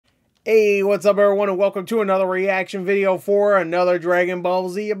Hey, what's up everyone, and welcome to another reaction video for another Dragon Ball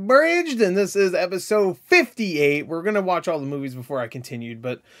Z Abridged, and this is episode 58. We're going to watch all the movies before I continued,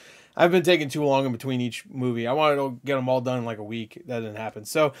 but I've been taking too long in between each movie. I wanted to get them all done in like a week. That didn't happen.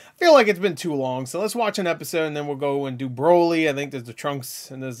 So I feel like it's been too long. So let's watch an episode, and then we'll go and do Broly. I think there's the Trunks,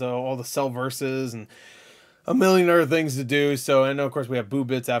 and there's all the Cell verses, and a million other things to do. So I know, of course, we have Boo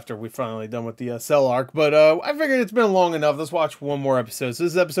Bits after we're finally done with the Cell arc. But I figured it's been long enough. Let's watch one more episode. So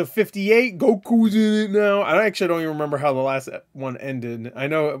this is episode 58. Goku's in it now. I actually don't even remember how the last one ended. I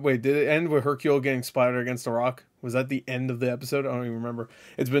know, wait, did it end with Hercule getting splattered against the rock? Was that the end of the episode? I don't even remember.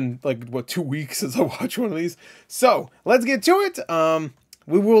 It's been like, what, 2 weeks since I watched one of these. So let's get to it.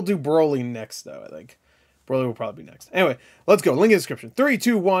 We will do Broly next, though, I think. Broly will probably be next. Anyway, let's go. Link in the description. 3,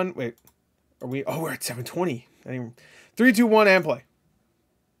 2, 1. Wait. Are we? Oh, we're at 7:20. 3, 2, 1, and play.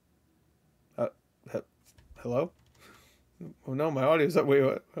 Hello? Oh no, my audio's up. Wait,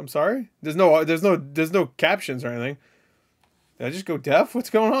 what? I'm sorry. There's no captions or anything. Did I just go deaf? What's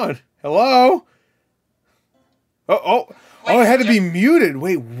going on? Hello? Oh! It had to be muted.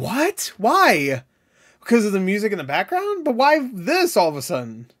 Wait, what? Why? Because of the music in the background? But why this all of a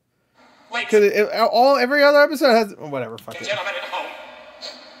sudden? Because every other episode has whatever. Fuck it.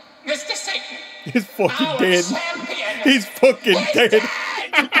 Mr. Satan, he's fucking dead. He's fucking dead.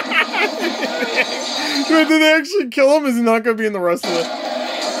 Wait, did they actually kill him? Is he not going to be in the rest of it?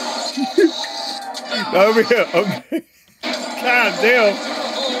 That'll be it. Okay. God damn.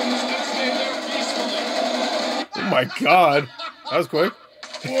 Oh my god. That was quick.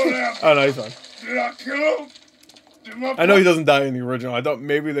 Oh no, he's fine. Did I kill him? I know he doesn't die in the original. I thought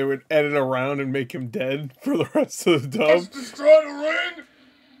maybe they would edit around and make him dead for the rest of the dub. Let's destroy the ring?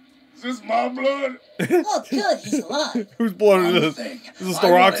 Is this my blood? Oh, good, he's alive. Whose blood is this? Is this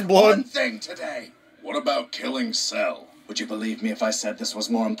the Rock's blood? One thing today. What about killing Cell? Would you believe me if I said this was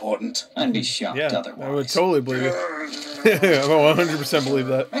more important? I'd be shocked otherwise. I would totally believe it. I will 100% believe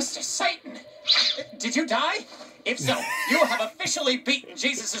that. Mr. Satan, did you die? If so, you have officially beaten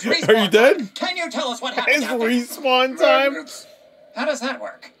Jesus' respawn. Are you dead? Time. Can you tell us what happened? It's respawn time. Magnets. How does that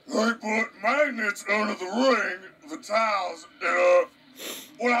work? They put magnets under the ring, the tiles, and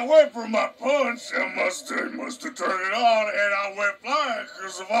when I went for my punch, they must have turned it on, and I went flying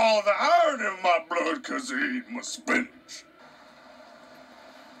because of all the iron in my blood because I ate my spinach.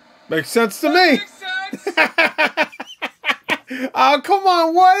 Makes sense to me. Makes sense. Oh, come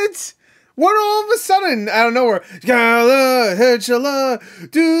on, what? What all of a sudden, out of nowhere?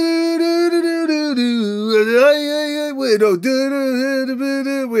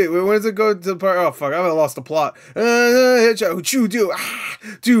 Wait, when does it go to the part? Oh, fuck, I lost the plot. There you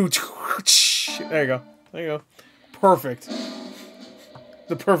go. There you go. Perfect.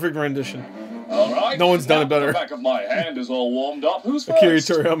 The perfect rendition. All right. No one's done it better. The back of my hand is all warmed up. Who's Akira first?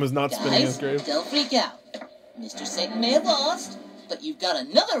 Toriyama's not spinning his Guys, grave. don't freak out. Mr. Satan may have lost, but you've got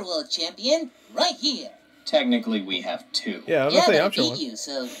another world champion right here. Technically, we have two. Yeah, Yeah, but I I'm beat you,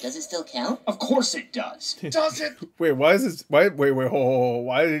 so does it still count? Of course it does. Does it? Wait, why is this? Wait, hold.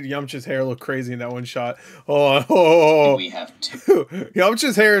 Why did Yamcha's hair look crazy in that one shot? Oh, We have two.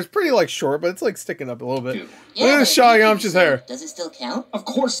 Yamcha's hair is pretty like short, but it's like sticking up a little bit. Two. Look at but this I shot of beat you, Yamcha's so hair. Does it still count? Of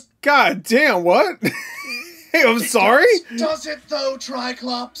course. God damn, what? Hey, I'm sorry? Does it though,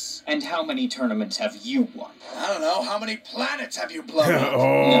 Triclops? And how many tournaments have you won? I don't know. How many planets have you blown up?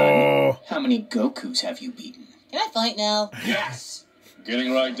 Oh. How many Gokus have you beaten? Can I fight now? Yes.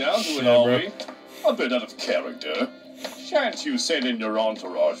 Getting right down to it, Yeah, are bro. we? A bit out of character. Shan't you send in your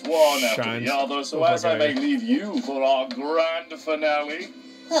entourage one after Shines. the other so Looks as like I may leave you for our grand finale?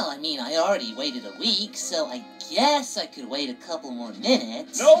 Well, I mean, I already waited a week, so I guess I could wait a couple more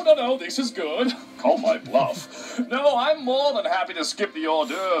minutes. No, this is good. Call my bluff. No, I'm more than happy to skip the hors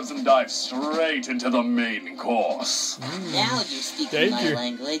d'oeuvres and dive straight into the main course. Now you're speaking Thank my you.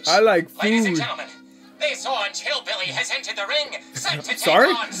 language. I like Ladies and food. gentlemen, this orange hillbilly has entered the ring, set to Sorry?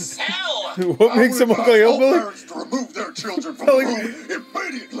 take on Cell. What makes him look like a hillbilly? Parents to remove their children from the room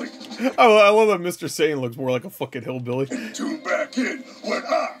immediately. I love that Mr. Satan looks more like a fucking hillbilly. Tune back in when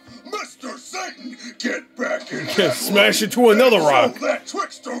I, Mr. Satan, get back in. Can't smash into another rock. Show that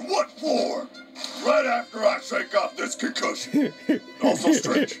trickster what for? Right after I shake off this concussion. Also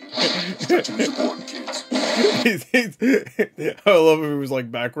stretch. Stretching is important, kids. I love if he was like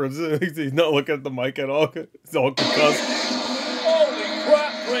backwards. He's not looking at the mic at all. He's all concussed. Holy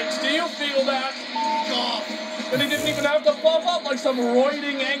crap, Prince, do you feel that? God. And he didn't even have to puff up like some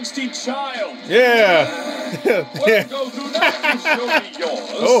roiding, angsty child. Yeah. Well, Yeah. Goku, now you show me yours.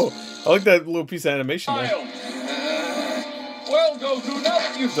 Oh, I like that little piece of animation there. Child. Well, Goku, now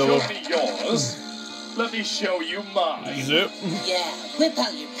that you've The shown me yours, Let me show you mine. Zip. Yeah, whip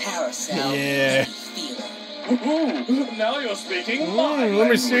out your power cell. Yeah. Let me feel it. Ooh, now you're speaking my Let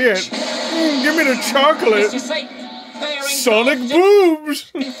me see it. language. Give me the chocolate. Mr. Satan, bearing Sonic golf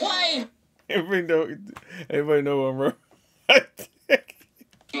boobs. and flame. Everybody know I'm right.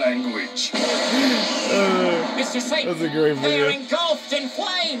 Language. Mr. Satan, That's a great video. they're engulfed in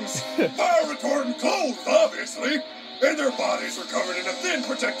flames. Fire retardant clothes, obviously. And their bodies are covered in a thin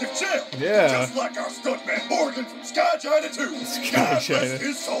protective gel. Yeah. Just like our stuntman Morgan from Sky China 2. Sky God China. rest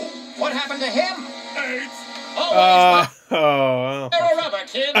his soul. What happened to him? AIDS. Always Oh. better rubber,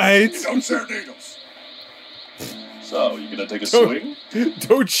 kids. AIDS. Don't share needles. So, you gonna take a swing?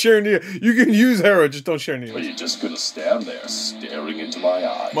 Don't share needle. You can use Hera, just don't share Or needles. you just gonna stand there staring into my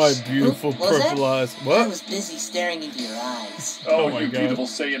eyes? My beautiful What was that? purple eyes. I What? was busy staring into your eyes. Oh, Oh my you God. beautiful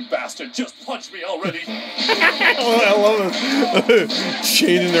Saiyan bastard, just punch me already. I love it.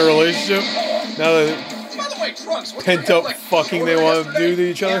 Changing their relationship. Now that By the way, Trunks, was pent your up hair, like, fucking they shorter want to do yesterday? to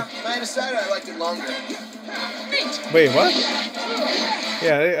each other. I decided I liked it longer. Neat. Wait, what?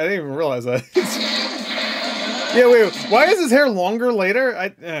 Yeah, I didn't even realize that. Yeah, wait. Why is his hair longer later?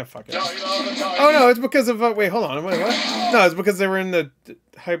 Fuck it. Oh no, it's because of wait, hold on. Wait, what? No, it's because they were in the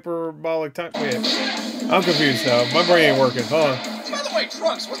hyperbolic time. Wait, I'm confused now. My brain ain't working. Hold on. By the way,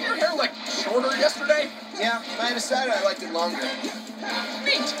 Trunks, wasn't your hair like shorter yesterday? Yeah, I decided I liked it longer.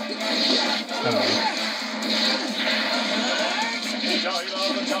 Neat. I don't know.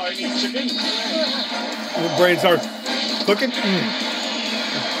 Tiny chicken. The brain starts clicking.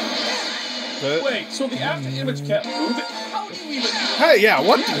 Wait, so the after image can't move it? How do you even? Hey, yeah.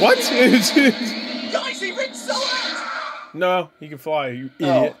 What? What? Guys, he ripped so out. No, he can fly. You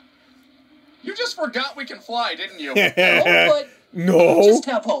Oh. idiot. You just forgot we can fly, didn't you? But No. just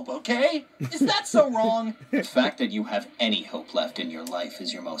have hope, okay? Is that so wrong? The fact that you have any hope left in your life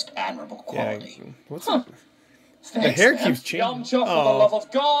is your most admirable Yeah. quality. What's Huh. up? The hair keeps Yum changing. for the love of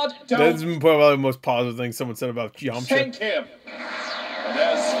God, That's don't probably the most positive thing someone said about Yamcha. thank him. And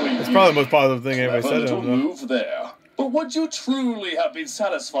as for That's you, probably the most positive thing anybody clever said to little him, though. move there. But would you truly have been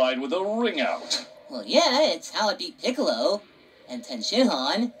satisfied with a ring out? Well, yeah, it's how I beat Piccolo, and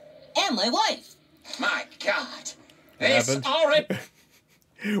Tenshinhan, and my wife. My God. What This happened? already...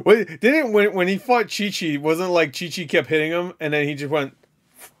 Wait, didn't when he fought Chi-Chi, wasn't like Chi-Chi kept hitting him, and then he just went.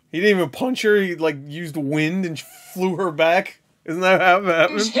 He didn't even punch her. He like used wind and flew her back. Isn't that how it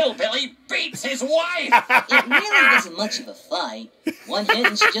happened? Hillbilly beats his wife! It really wasn't much of a fight. One hit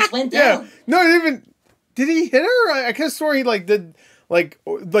and she just went Yeah. down. No, it even. Did he hit her? I could have sworn he like did like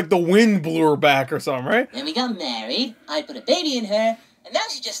the wind blew her back or something, right? Then we got married, I put a baby in her, and now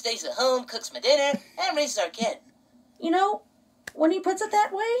she just stays at home, cooks my dinner, and raises our kid. You know, when he puts it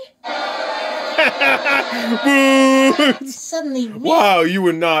that way, Boo! Suddenly, really Wow, you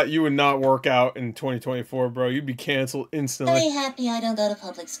would not work out in 2024, bro. You'd be canceled instantly. happy I don't go to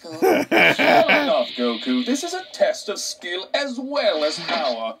public school. Sure enough, Goku, this is a test of skill as well as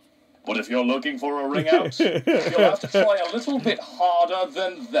power. But if you're looking for a ring out, you'll have to try a little bit harder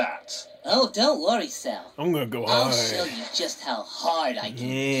than that. Oh, don't worry, Sal. I'm gonna go I'll high. show you just how hard I can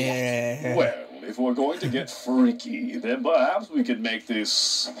get. Yeah. Well, if we're going to get freaky, then perhaps we could make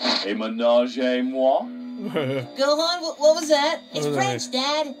this a menage a moi. Gohan, what was that? It's What was French,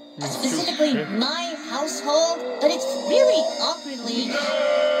 Dad. Specifically my household, but it's really awkwardly...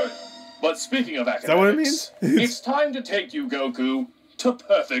 But speaking of academics, that what it means? it's time to take you, Goku, to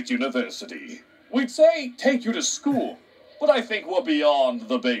Perfect University. We'd say take you to school, but I think we're beyond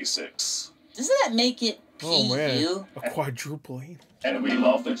the basics. Doesn't that make it Oh man, PU? a quadruple. And we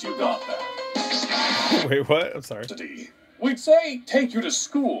love that you got that. Wait, what? I'm sorry. We'd say take you to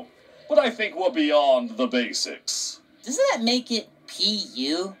school, but I think we're beyond the basics. Doesn't that make it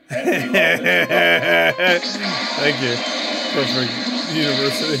PU? And we love that you got that. Thank you. Perfect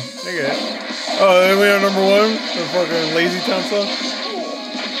University. Okay. Oh, then we are number one. The fucking Lazy Town song.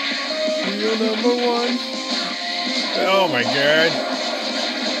 You're number one. Oh my god.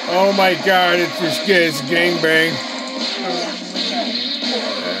 Oh my god, it's gangbang.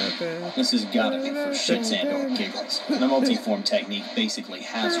 This has gotta be for shits and or giggles. The multi-form technique basically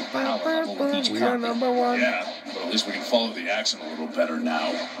has your power level with each We are copy. number one. Yeah, but at least we can follow the action a little better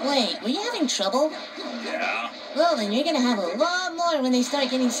now. Wait, were you having trouble? Yeah. Well, then you're gonna have a lot more when they start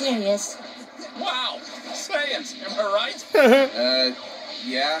getting serious. Wow, Saiyans, am I right?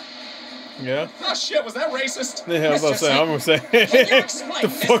 Yeah. Yeah. Oh shit, was that racist? Yeah, I was about to say, I'm gonna say. Can you explain The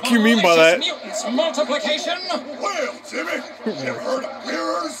this fuck you mean by that? malicious mutant's multiplication? Well, Jimmy, you ever heard of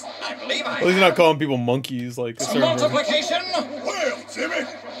mirrors? I believe I At least you're not calling people monkeys like a certain version. Multiplication? Well, Jimmy,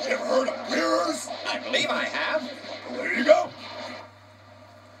 you ever heard of mirrors? I believe I have. There you go.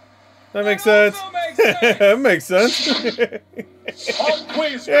 That makes sense. Also makes That makes sense. Pop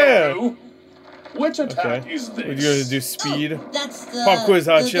quiz, Yeah. Goku. Which attack Okay. is What, you this? gonna do speed? Oh, that's the Pop quiz,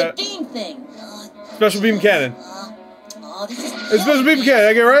 hot the shot. beam thing. Special beam cannon. Oh, this is It's supposed to be cannon,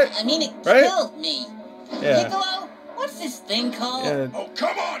 I get it right? I mean, it Right? killed me. Yeah. Piccolo, what's this thing called? Yeah. Oh,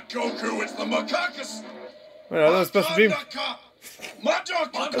 come on, Goku, it's the Macacus. Wait, I thought it was special beam. Madaka. I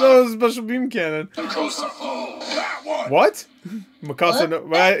thought it was a special beam cannon. Oh, that one. What? Mikasa, no,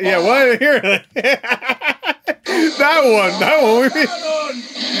 right? Yeah, why did I hear that? That one. What do you mean?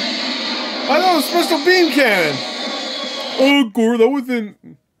 I thought it was special beam cannon. Oh, Gore, that wasn't.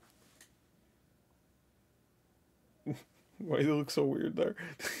 Why do you look so weird there?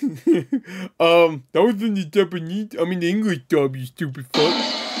 That was in the Japanese. I mean, the English dub, you stupid fuck.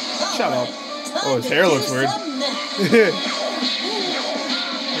 Shut up. Oh, his hair looks weird.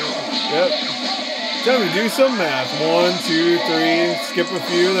 Yep. Time to do some math. 1, 2, 3. Skip a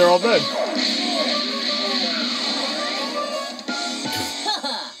few. They're all dead.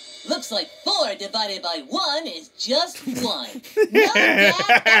 Looks like 4 divided by 1 is just 1. No, Dad,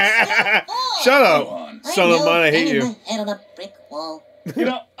 that's still 4. Shut up, I son of know, mine. I hate banging you. my head on a brick wall. You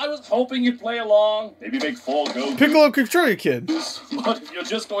know, I was hoping you'd play along. Maybe make 4 Goku. Piccolo control you, kid. But if you're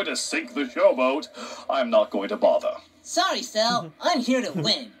just going to sink the showboat, I'm not going to bother. Sorry, Cell. I'm here to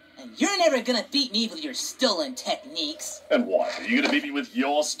win. And you're never gonna beat me with your stolen techniques. And what? Are you going to beat me with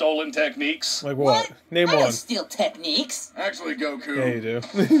your stolen techniques? Like what? Name I one. don't steal techniques. Actually, Goku. Yeah, you do.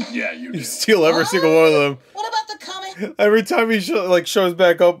 Yeah, you You do. steal every single one of them. What about the comic? Every time he shows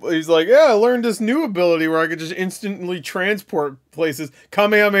back up, he's like, "Yeah, I learned this new ability where I could just instantly transport places."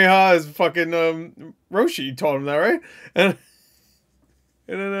 Kamehameha is fucking Roshi taught him that, right? And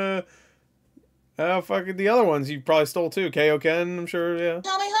then fucking the other ones he probably stole too. Kaioken, I'm sure. Yeah.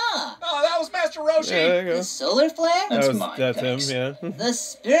 Kamehameha. Oh, that was Master Roshi. Yeah, there you go. The solar flare? That's mine, That's him. thanks. Yeah. The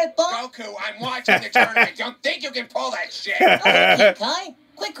spirit bomb? Goku, I'm watching the tournament. Don't think you can pull that shit. Okay, Kai.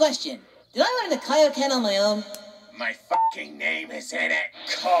 Quick question. Did I learn the Kaioken on my own? My fucking name is in it.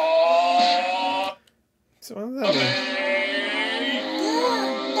 So what does that mean?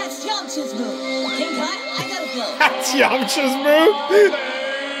 Yeah, that's Yamcha's move. Okay, Kai, I gotta go. That's Yamcha's move.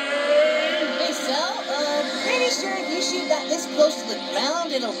 Hey, Cell, pretty sure if you shoot that this close to the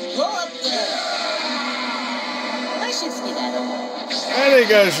ground, it'll blow up the... I should skedaddle. I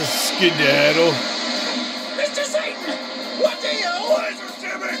think I should skedaddle. Mr. Satan, what do you... Lasers,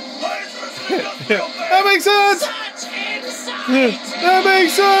 Jimmy! Lasers, industrial thing! That makes sense. Such insight! That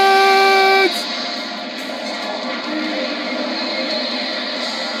makes sense.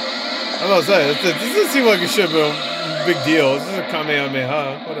 I'm about to say, this doesn't seem like it should be a big deal. This is a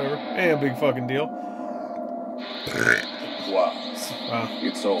Kamehameha, whatever. Ain't a big fucking deal. Wow. Wow.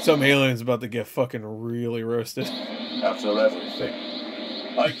 It's over. Some alien's about to get fucking really roasted. After everything.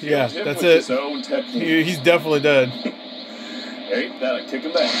 I killed Yeah, him that's with it. his own technique. He's definitely dead. Ain't that a kick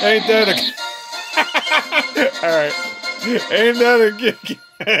in the head? Ain't that a... Alright. Ain't that a kick?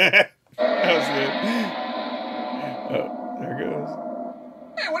 That was good. Oh, there it goes.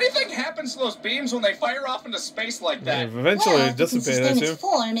 Hey, what do you think happens to those beams when they fire off into space like Yeah, that? eventually Well, it if it can dissipates, I sustain its assume.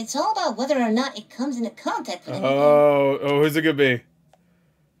 form, it's all about whether or not it comes into contact with anything. Oh, who's it gonna be?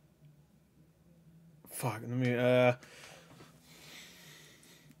 Fuck, let me,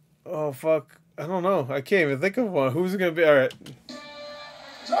 oh, fuck. I don't know. I can't even think of one. Who's it gonna be? Alright.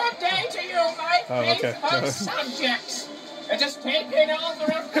 Good day to you, my Oh, okay. faithful subjects. It has taken over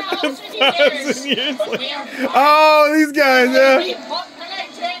 1,000 1,000 years, years. but we have Oh, these guys, yeah.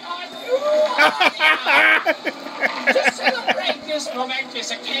 repopulated our new world. To celebrate this momentous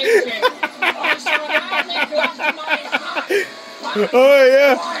occasion, I shall now neglect my heart. Oh,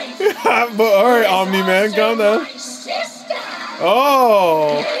 yeah. Wife, But, alright, Omni-Man, calm down. my sister.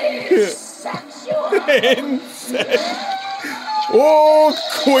 Oh. Sexual. Incest. Oh,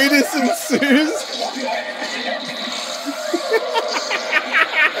 coitus ensues.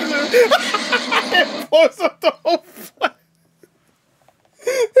 It blows up the whole planet.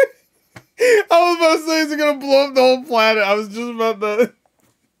 I was about to say, is it gonna blow up the whole planet? I was just about to.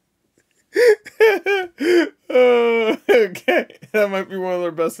 Okay, that might be one of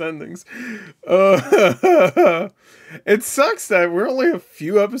their best endings. It sucks that we're only a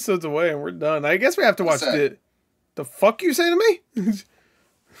few episodes away and we're done. I guess we have to watch What's that? the fuck you say to me?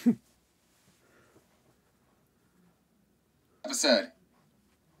 Episode.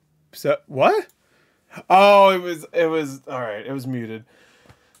 So, what? Oh, it was all right. It was muted.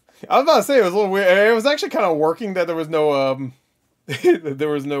 I was about to say it was a little weird. It was actually kind of working that there was no there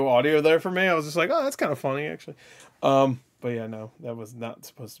was no audio there for me. I was just like, oh, that's kind of funny actually. But yeah, no, that was not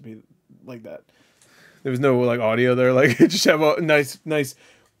supposed to be like that. There was no like audio there. Like just have a nice,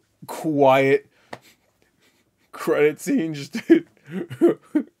 quiet credit scene. Just well,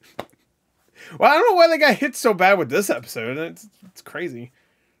 I don't know why they got hit so bad with this episode. It's crazy.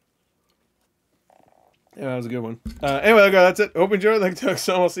 Yeah, that was a good one. Anyway, that's it. Hope you enjoyed. Like,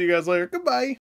 I'll see you guys later. Goodbye.